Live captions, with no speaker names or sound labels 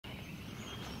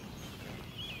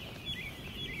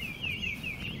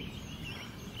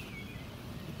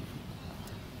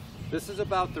This is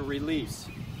about the release.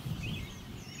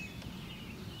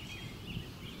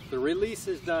 The release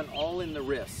is done all in the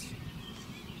wrists.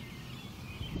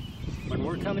 When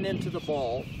we're coming into the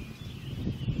ball,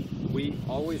 we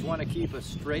always want to keep a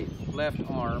straight left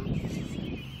arm.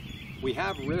 We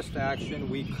have wrist action,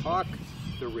 we cock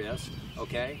the wrist,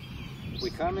 okay? We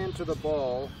come into the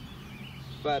ball,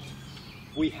 but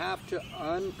we have to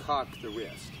uncock the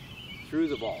wrist through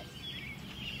the ball.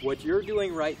 What you're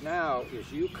doing right now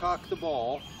is you cock the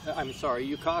ball,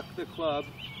 you cock the club,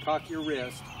 cock your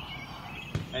wrist,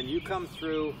 and you come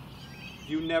through,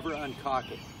 you never uncock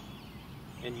it.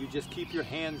 And you just keep your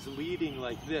hands leading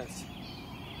like this,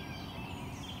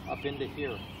 up into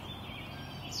here.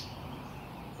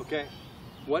 Okay?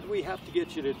 What we have to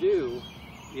get you to do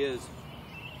is,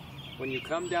 when you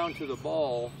come down to the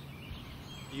ball,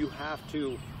 you have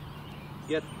to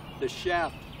get the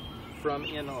shaft from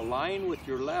in a line with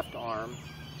your left arm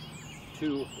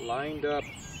to lined up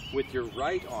with your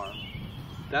right arm.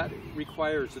 That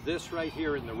requires this right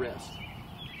here in the wrist.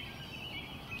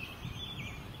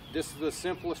 This is the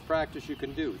simplest practice you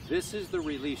can do. This is the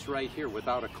release right here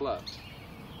without a club.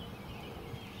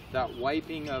 That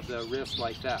wiping of the wrist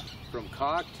like that, from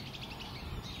cocked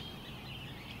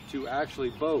to actually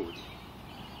bowed.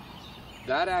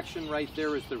 That action right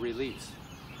there is the release.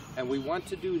 And we want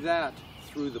to do that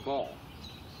through the ball.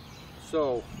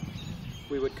 So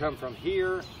we would come from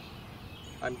here.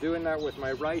 I'm doing that with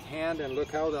my right hand, and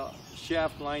look how the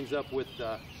shaft lines up with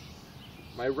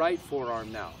my right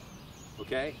forearm now.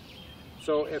 Okay?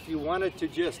 So if you wanted to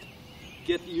just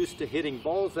get used to hitting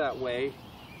balls that way,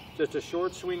 just a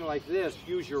short swing like this,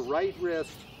 use your right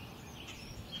wrist.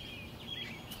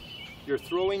 You're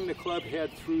throwing the club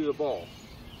head through the ball.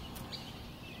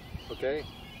 Okay?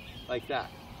 Like that.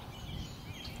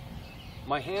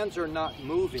 My hands are not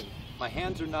moving. My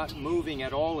hands are not moving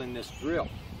at all in this drill.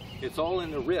 It's all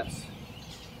in the wrist.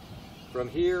 From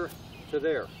here to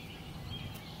there.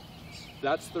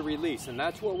 That's the release, and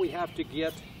that's what we have to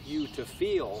get you to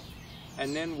feel,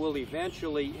 and then we'll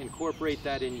eventually incorporate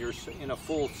that in a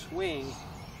full swing,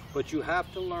 but you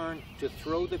have to learn to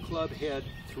throw the club head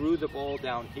through the ball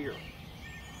down here.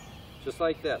 Just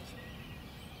like this.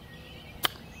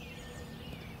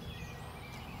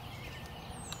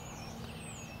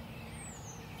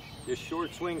 Just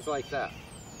short swings like that.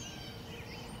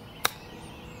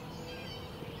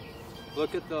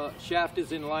 Look at the shaft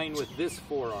is in line with this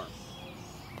forearm.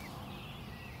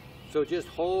 So just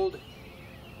hold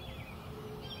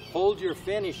your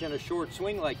finish in a short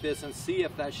swing like this and see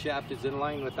if that shaft is in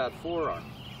line with that forearm.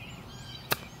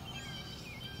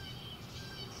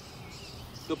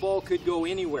 The ball could go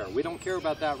anywhere. We don't care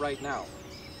about that right now.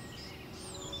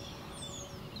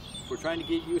 We're trying to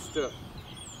get used to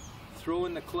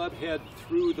throwing the club head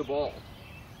through the ball.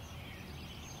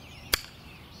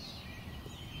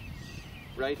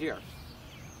 Right here.